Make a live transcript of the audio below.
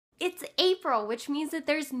It's April, which means that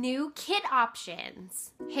there's new kit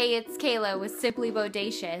options. Hey, it's Kayla with Simply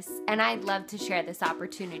Bodacious, and I'd love to share this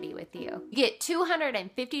opportunity with you. You get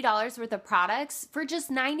 $250 worth of products for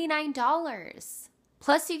just $99.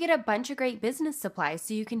 Plus, you get a bunch of great business supplies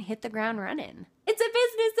so you can hit the ground running. It's a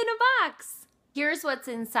business in a box! Here's what's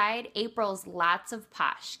inside April's Lots of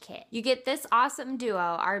Posh kit. You get this awesome duo,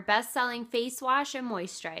 our best-selling face wash and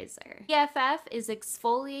moisturizer. BFF is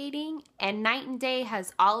exfoliating, and Night and Day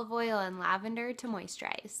has olive oil and lavender to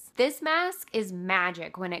moisturize. This mask is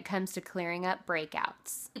magic when it comes to clearing up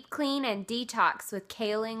breakouts. Deep clean and detox with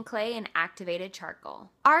kaolin clay and activated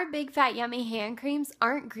charcoal. Our Big Fat Yummy hand creams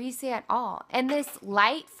aren't greasy at all, and this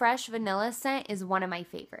light, fresh vanilla scent is one of my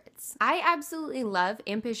favorites. I absolutely love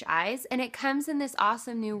Impish Eyes, and it comes in this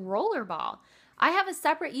awesome new roller ball. I have a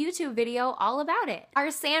separate YouTube video all about it. Our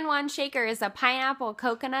San Juan Shaker is a pineapple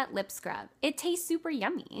coconut lip scrub. It tastes super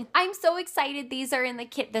yummy. I'm so excited these are in the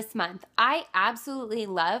kit this month. I absolutely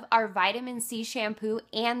love our vitamin C shampoo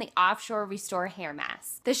and the Offshore Restore hair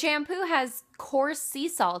mask. The shampoo has coarse sea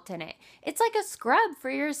salt in it. It's like a scrub for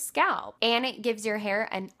your scalp, and it gives your hair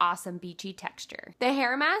an awesome beachy texture. The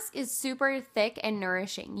hair mask is super thick and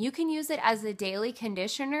nourishing. You can use it as a daily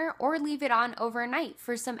conditioner or leave it on overnight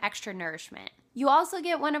for some extra nourishment. You also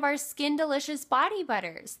get one of our Skin Delicious body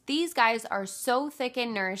butters. These guys are so thick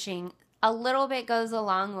and nourishing. A little bit goes a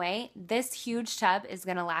long way. This huge tub is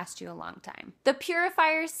gonna last you a long time. The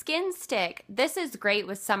Purifier Skin Stick. This is great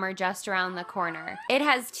with summer just around the corner. It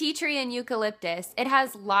has tea tree and eucalyptus. It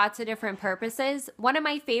has lots of different purposes. One of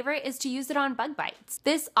my favorite is to use it on bug bites.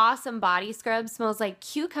 This awesome body scrub smells like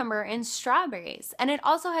cucumber and strawberries, and it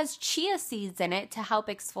also has chia seeds in it to help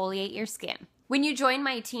exfoliate your skin. When you join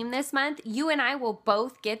my team this month, you and I will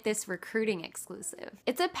both get this recruiting exclusive.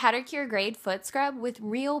 It's a pedicure grade foot scrub with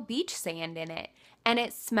real beach sand in it, and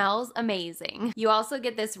it smells amazing. You also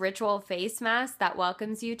get this ritual face mask that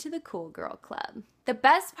welcomes you to the Cool Girl Club. The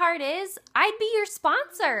best part is, I'd be your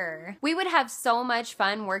sponsor. We would have so much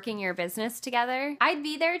fun working your business together. I'd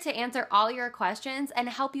be there to answer all your questions and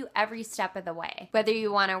help you every step of the way, whether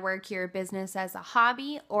you want to work your business as a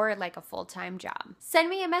hobby or like a full-time job. Send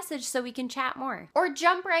me a message so we can chat more, or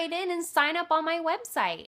jump right in and sign up on my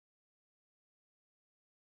website.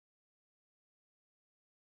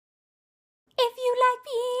 If you like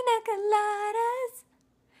pina coladas,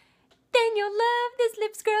 then you'll love this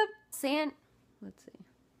lip scrub. Let's see.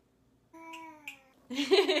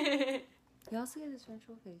 You also get this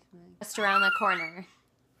virtual face mask. Just around the corner.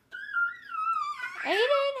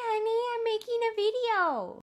 Aiden, honey, I'm making a video.